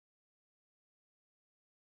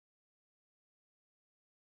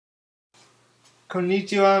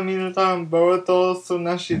Konnichiwa minasan, BOA ODS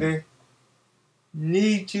で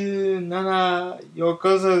27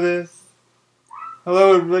 Yokoso desu.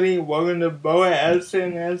 Hello everybody, welcome to BOA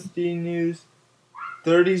SNSD News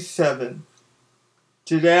 37.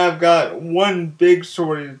 Today I've got one big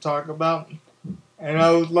story to talk about, and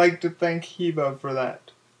I would like to thank Hiba for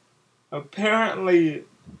that. Apparently,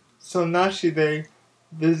 Sonashide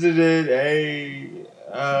visited a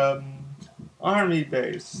army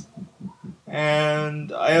base,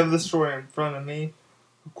 and I have the story in front of me.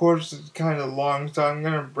 Of course, it's kind of long, so I'm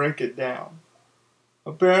going to break it down.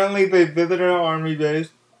 Apparently, they visited an army base,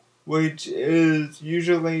 which is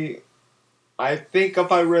usually, I think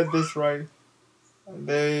if I read this right,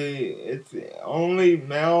 it's only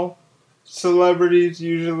male celebrities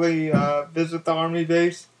usually visit the army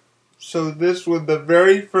base. So this was the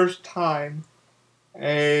very first time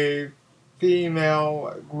a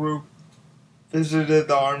female group visited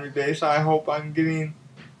the army base. I hope I'm getting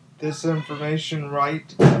this information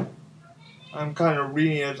right. I'm kind of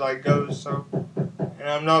reading as I go, and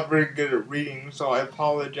I'm not very good at reading, so I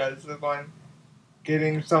apologize if I'm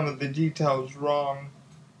getting some of the details wrong.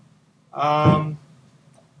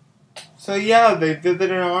 So yeah, they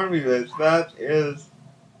visited an army base.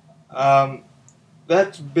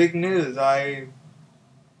 That's big news. I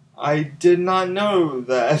did not know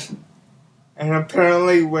that. And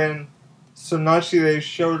apparently when Sonashide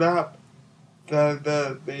showed up,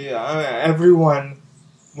 everyone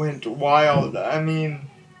went wild. I mean,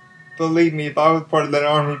 believe me, if I was part of that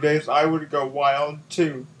army base, I would go wild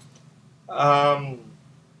too. Yeah,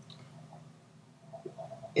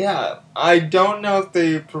 I don't know if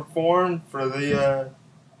they performed for the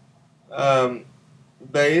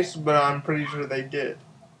base, but I'm pretty sure they did.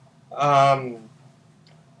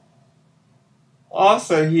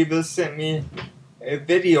 Also, he just sent me a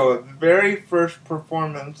video of the very first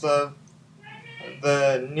performance of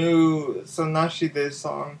the new Sonashide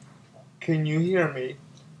song, Can You Hear Me?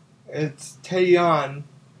 It's Taeyeon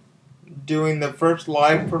doing the first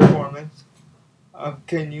live performance of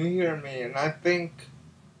Can You Hear Me? And I think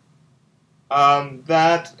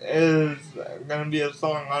that is going to be a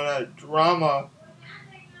song on a drama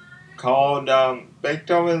called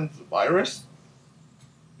Beethoven's Virus.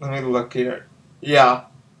 Let me look here. Yeah.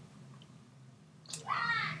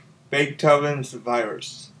 Beethoven's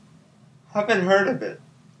Virus. Haven't heard of it.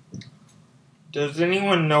 Does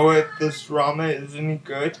anyone know if this drama is any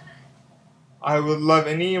good? I would love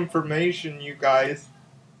any information you guys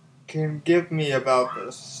can give me about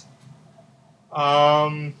this.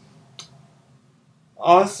 Also,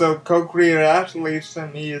 co-creator Ashley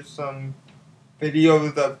sent me some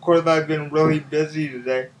videos. Of course, I've been really busy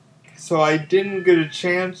today, so I didn't get a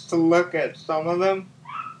chance to look at some of them.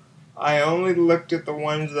 I only looked at the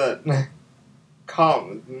ones that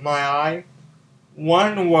caught my eye.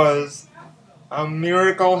 One was a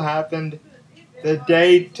miracle happened the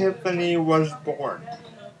day Tiffany was born.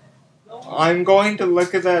 I'm going to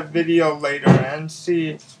look at that video later and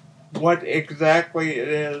see what exactly it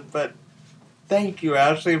is, but thank you,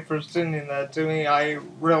 Ashley, for sending that to me. I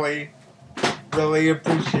really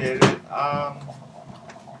appreciate it.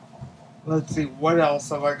 Let's see, what else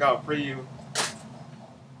have I got for you?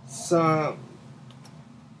 So,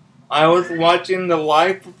 I was watching the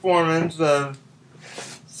live performance of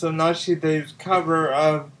Sonashide's cover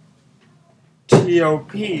of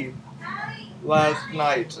T.O.P. last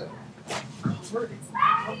night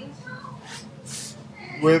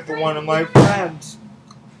with one of my friends.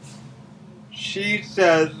 She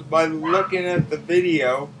says, by looking at the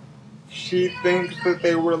video, she thinks that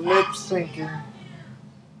they were lip syncing.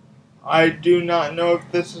 I do not know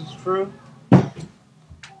if this is true.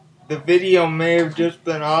 The video may have just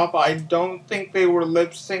been off. I don't think they were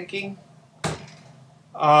lip syncing.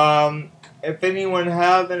 If anyone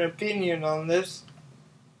has an opinion on this,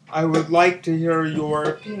 I would like to hear your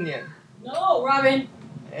opinion. No, Robin!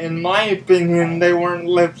 In my opinion, they weren't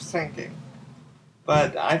lip syncing.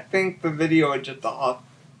 But I think the video is just off.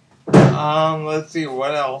 Let's see,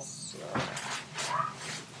 what else?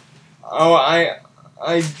 Oh, I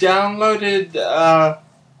downloaded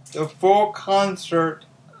the full concert,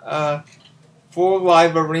 full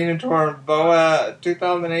live arena tour of BOA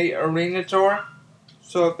 2008 arena tour.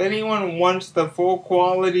 So if anyone wants the full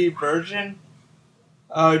quality version,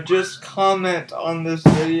 just comment on this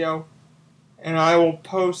video and I will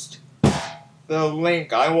post the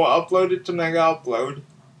link. I will upload it to Mega Upload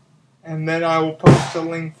and then I will post a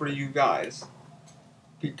link for you guys,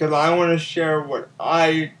 because I want to share what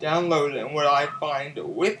I download and what I find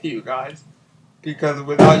with you guys, because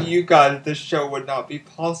without you guys this show would not be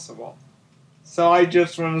possible. So I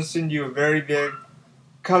just want to send you a very big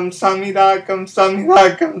감사합니다,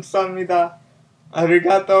 감사합니다, 감사합니다.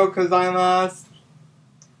 아리가또 고자이마스.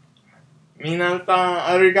 minasan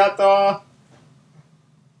arigato.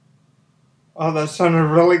 Oh, that sounded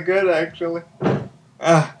really good, actually.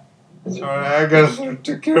 Sorry, I got sort of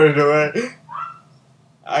too carried away.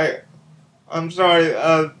 I'm sorry.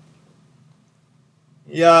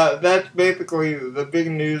 Yeah, that's basically the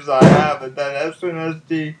big news I have. Is that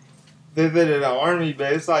SNSD visited an army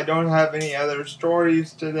base. I don't have any other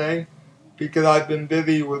stories today because I've been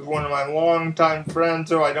busy with one of my longtime friends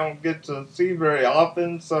who I don't get to see very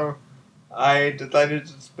often. So I decided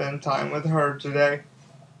to spend time with her today.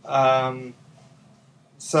 I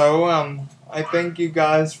thank you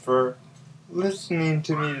guys for listening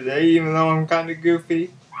to me today, even though I'm kind of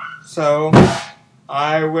goofy. So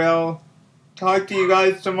I will talk to you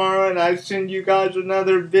guys tomorrow, and I send you guys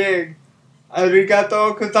another big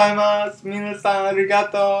arigato gozaimasu, minasan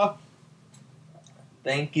arigato.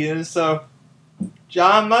 Thank you. So,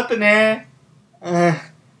 ja mata ne.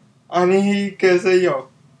 Ani keseyo.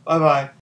 Bye bye.